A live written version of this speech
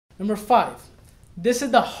Number 5, this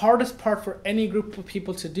is the hardest part for any group of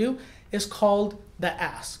people to do, is called the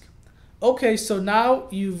ask. Okay, so now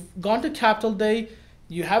you've gone to Capitol Day,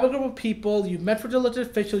 you have a group of people, you met with the elected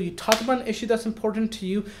official, you talked about an issue that's important to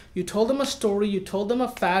you, you told them a story, you told them a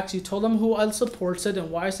fact, you told them who else supports it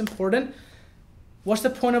and why it's important. What's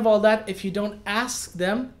the point of all that if you don't ask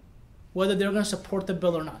them whether they're going to support the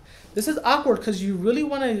bill or not? This is awkward because you really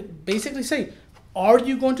want to basically say, are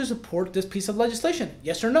you going to support this piece of legislation?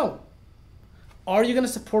 Yes or no? Are you going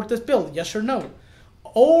to support this bill? Yes or no?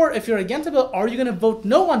 Or if you're against the bill, are you going to vote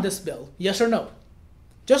no on this bill? Yes or no?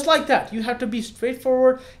 Just like that. You have to be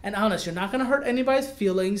straightforward and honest. You're not going to hurt anybody's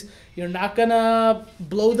feelings. You're not going to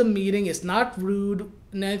blow the meeting. It's not rude,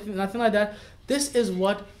 nothing like that. This is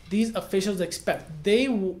what these officials expect. They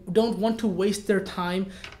don't want to waste their time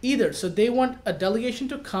either. So they want a delegation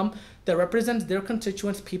to come that represents their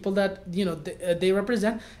constituents, people that they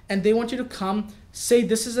represent, and they want you to come, say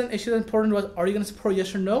this is an issue that's important to us. Are you going to support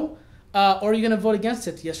yes or no? Or are you going to vote against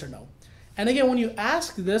it, yes or no? And again, when you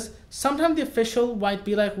ask this, sometimes the official might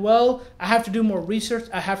be like, well, I have to do more research,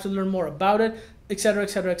 I have to learn more about it, etc.,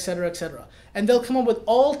 etc., etc., etc. And they'll come up with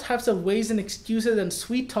all types of ways and excuses and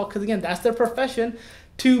sweet talk, because again, that's their profession,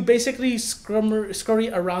 to basically scurry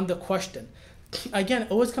around the question. Again,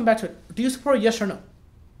 always come back to it. Do you support yes or no?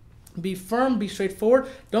 Be firm, be straightforward.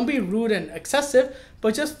 Don't be rude and excessive,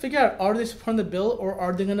 but just figure out, are they supporting the bill or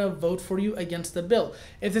are they going to vote for you against the bill?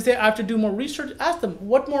 If they say, I have to do more research, ask them,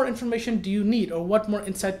 what more information do you need? Or what more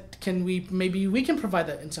insight maybe we can provide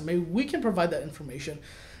that insight. Maybe we can provide that information.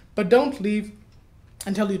 But don't leave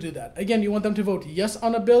until you do that. Again, you want them to vote yes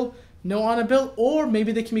on a bill, no on a bill, or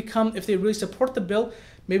maybe they can become, if they really support the bill,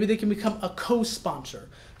 maybe they can become a co-sponsor.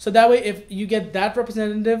 So that way, if you get that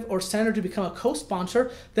representative or senator to become a co-sponsor,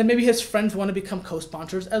 then maybe his friends want to become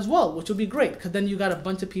co-sponsors as well, which will be great, because then you got a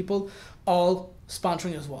bunch of people all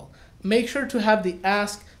sponsoring as well. Make sure to have the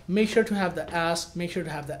ask, make sure to have the ask, make sure to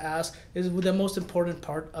have the ask is the most important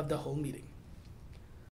part of the whole meeting.